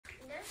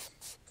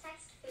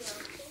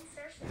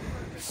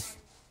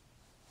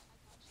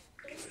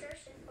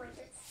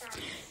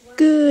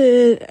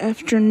Good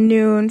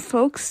afternoon,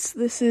 folks.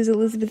 This is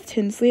Elizabeth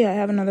Tinsley. I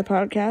have another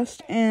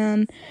podcast,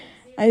 and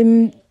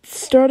I'm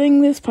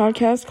starting this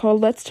podcast called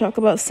Let's Talk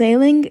About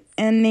Sailing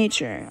and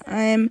Nature.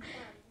 I'm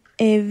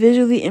a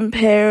visually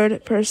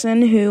impaired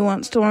person who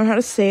wants to learn how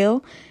to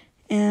sail,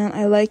 and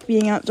I like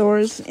being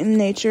outdoors in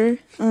nature.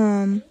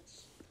 I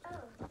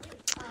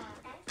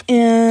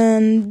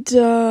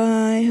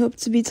hope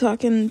to be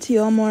talking to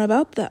you all more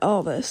about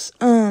all this.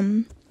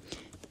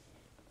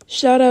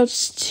 Shout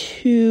outs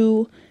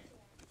to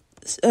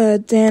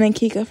Dan and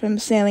Kika from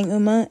Sailing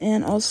Uma,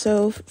 and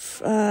also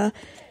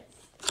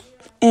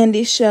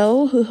Andy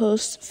Shell, who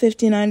hosts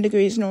 59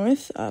 Degrees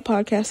North, a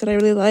podcast that I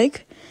really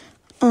like.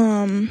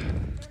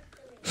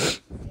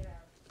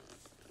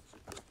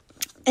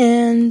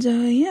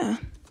 Yeah.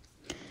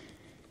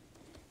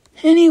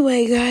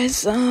 Anyway,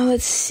 guys,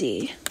 let's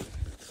see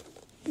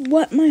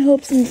what my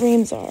hopes and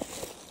dreams are.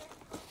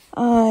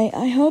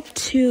 I hope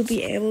to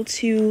be able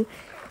to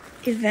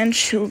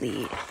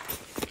eventually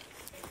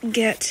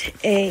get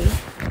a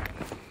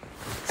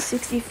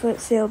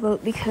 60-foot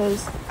sailboat,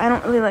 because I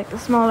don't really like the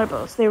smaller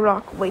boats. They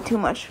rock way too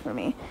much for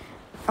me.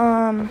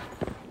 And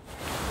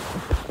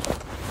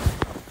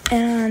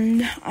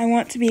I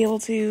want to be able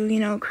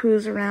to,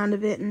 cruise around a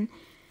bit and,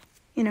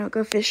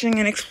 go fishing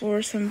and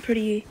explore some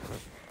pretty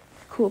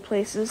cool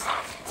places.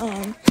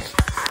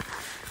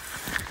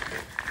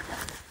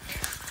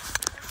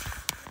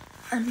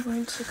 I'm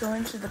going to go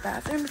into the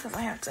bathroom because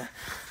I have to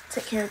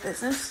take care of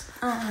business.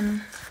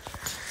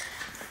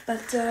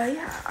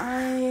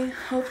 I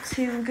hope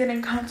to get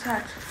in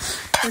contact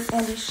with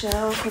Andy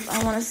Shell because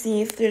I want to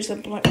see if there's a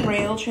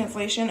Braille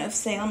translation of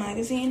Sail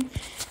magazine,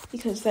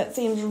 because that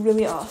seems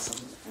really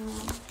awesome.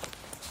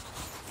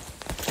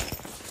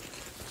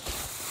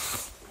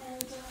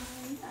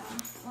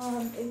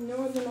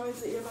 Ignore the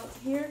noise that you're about to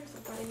hear because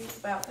I'm going to use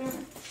the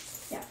bathroom.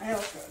 Yeah, I know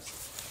it's gross.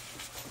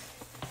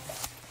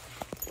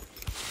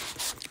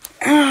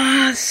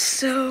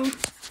 So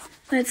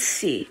let's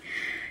see.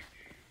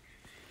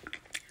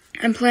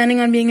 I'm planning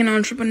on being an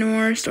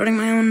entrepreneur, starting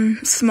my own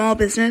small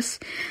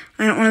business.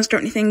 I don't want to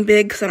start anything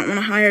big because I don't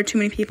want to hire too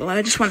many people.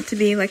 I just want it to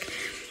be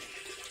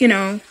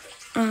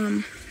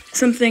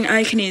something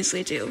I can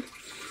easily do.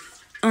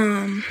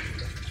 And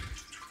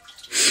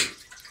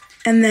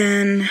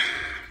then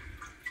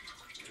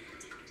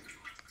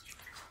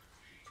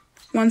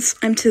once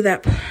I'm to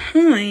that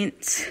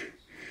point,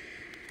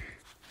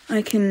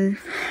 I can,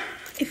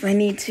 if I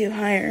need to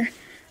hire,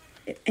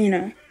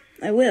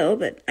 I will,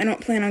 but I don't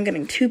plan on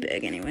getting too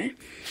big anyway.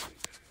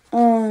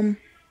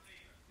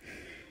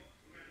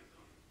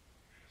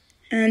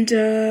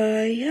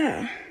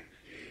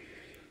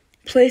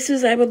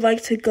 Places I would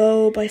like to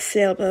go by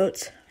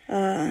sailboat,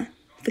 the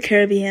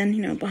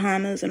Caribbean,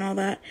 Bahamas and all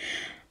that.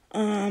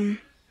 I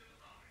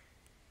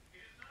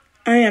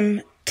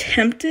am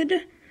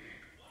tempted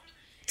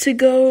to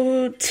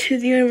go to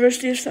the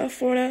University of South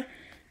Florida,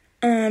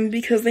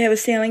 because they have a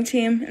sailing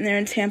team and they're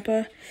in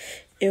Tampa.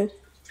 Ew.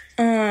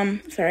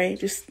 Sorry,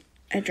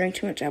 I drank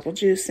too much apple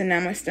juice and now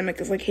my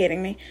stomach is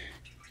hating me.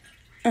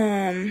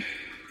 But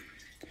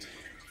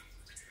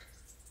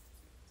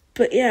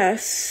yeah,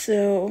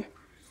 so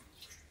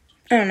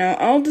I don't know.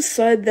 I'll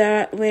decide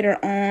that later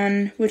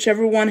on.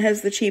 Whichever one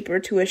has the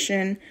cheaper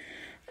tuition,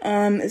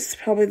 is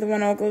probably the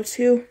one I'll go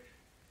to.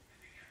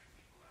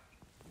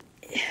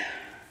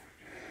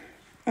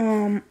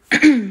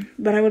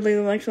 But I would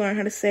really like to learn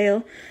how to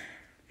sail.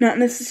 Not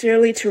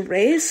necessarily to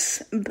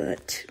race,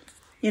 but,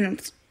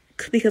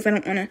 because I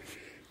don't want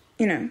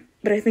to,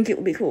 but I think it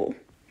would be cool.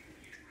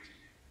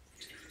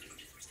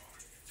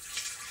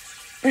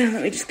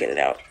 Let me just get it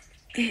out.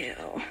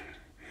 Ew.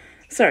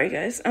 Sorry,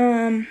 guys.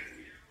 But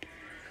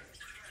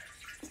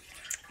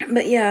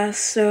yeah,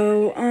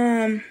 so,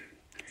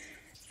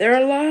 there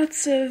are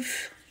lots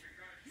of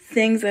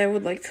things I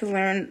would like to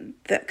learn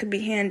that could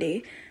be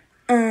handy.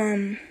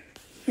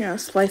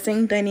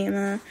 Splicing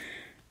Dyneema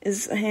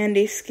is a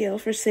handy skill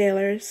for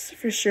sailors,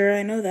 for sure,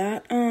 I know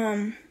that.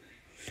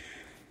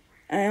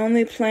 I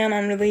only plan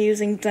on really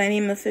using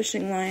Dyneema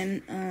fishing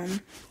line,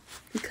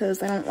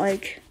 because I don't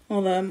like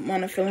all the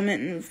monofilament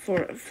and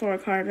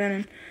fluorocarbon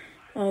and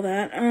all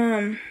that.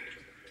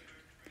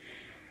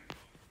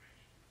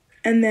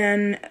 And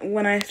then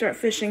when I start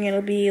fishing,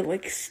 it'll be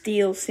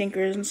steel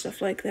sinkers and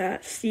stuff like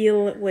that.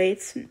 Steel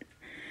weights,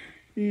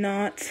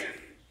 not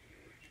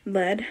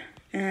lead.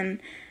 And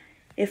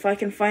if I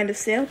can find a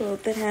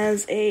sailboat that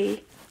has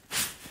a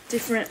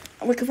different,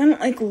 because I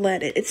don't like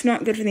lead, it's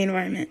not good for the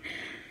environment.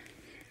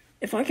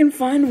 If I can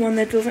find one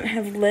that doesn't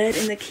have lead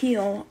in the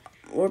keel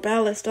or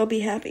ballast, I'll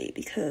be happy,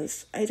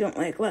 because I don't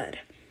like lead.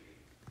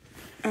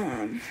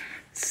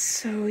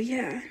 So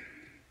yeah.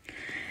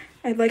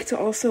 I'd like to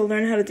also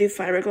learn how to do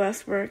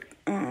fiberglass work,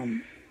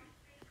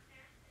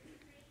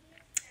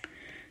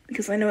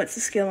 because I know it's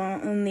a skill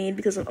I'll need,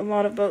 because a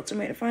lot of boats are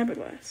made of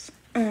fiberglass.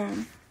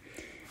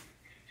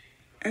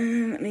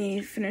 And let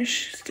me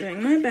finish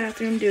doing my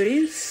bathroom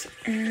duties,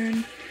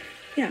 and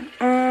yeah,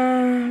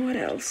 what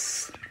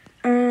else?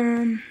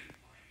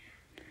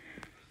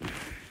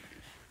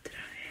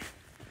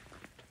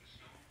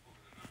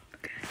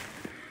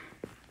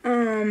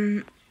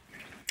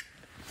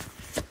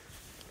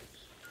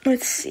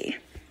 Let's see.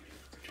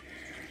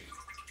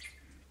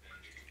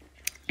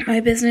 My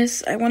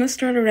business, I want to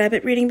start a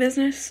rabbit breeding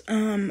business.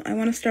 I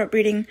want to start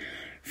breeding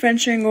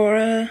French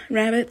Angora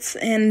rabbits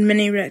and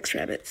mini Rex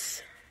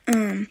rabbits.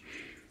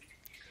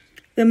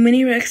 The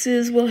mini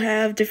Rexes will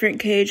have different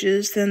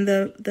cages than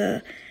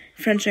the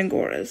French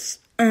Angoras.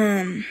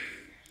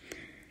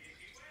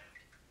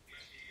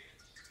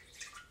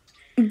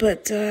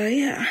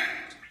 Yeah.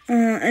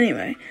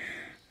 Anyway.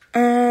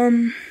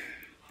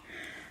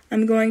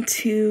 I'm going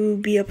to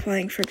be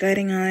applying for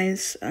Guiding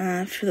Eyes,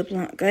 for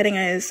the Guiding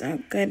Eyes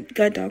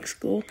guide dog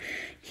school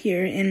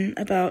here in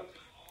about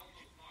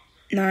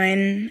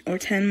 9 or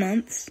 10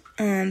 months.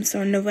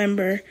 So in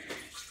November,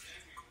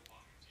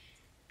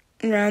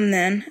 around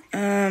then.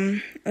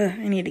 I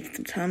need to get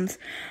some Tums.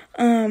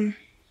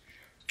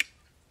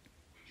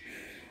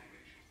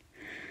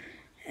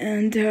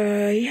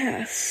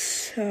 Yeah,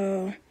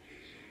 so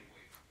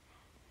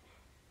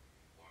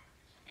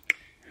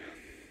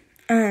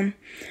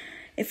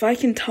if I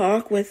can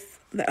talk with,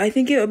 I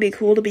think it would be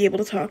cool to be able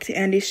to talk to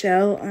Andy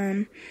Shell,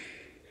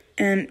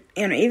 and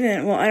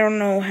even, well, I don't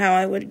know how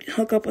I would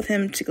hook up with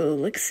him to go,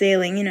 like,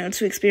 sailing,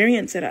 to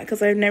experience it,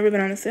 because I've never been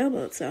on a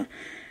sailboat, so,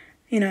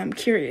 I'm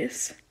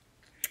curious.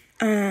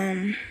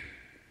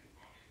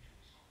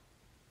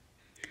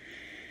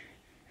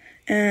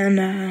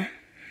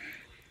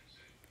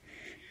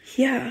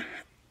 Yeah.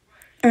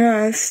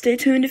 Stay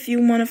tuned if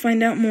you want to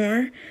find out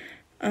more,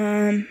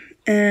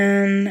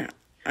 and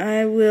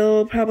I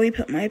will probably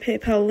put my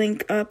PayPal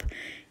link up,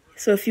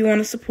 so if you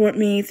want to support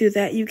me through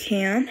that, you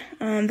can.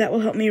 That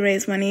will help me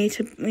raise money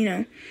to,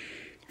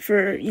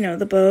 for,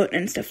 the boat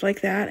and stuff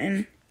like that,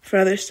 and for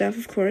other stuff,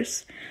 of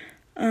course.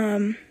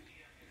 Actually,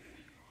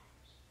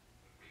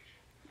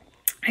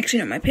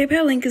 no, my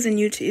PayPal link is in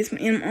YouTube, is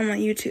on my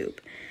YouTube.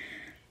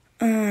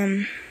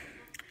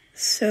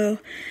 So,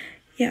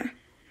 yeah.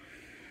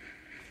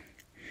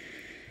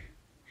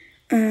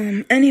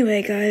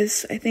 Anyway,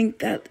 guys, I think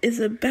that is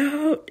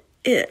about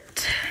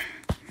it.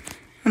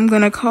 I'm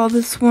gonna call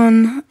this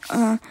one,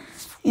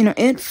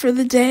 it for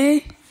the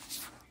day.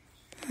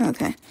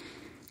 Okay.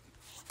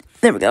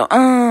 There we go.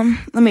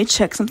 Let me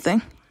check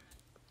something.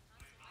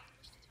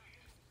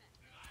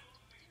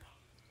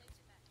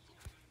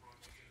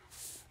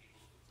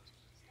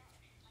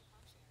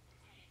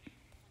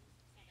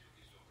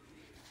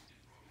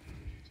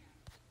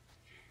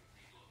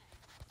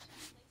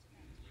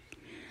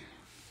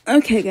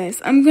 Okay,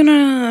 guys, I'm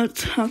gonna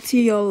talk to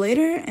y'all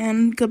later,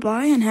 and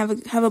goodbye, and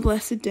have a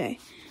blessed day.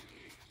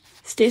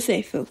 Stay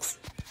safe, folks.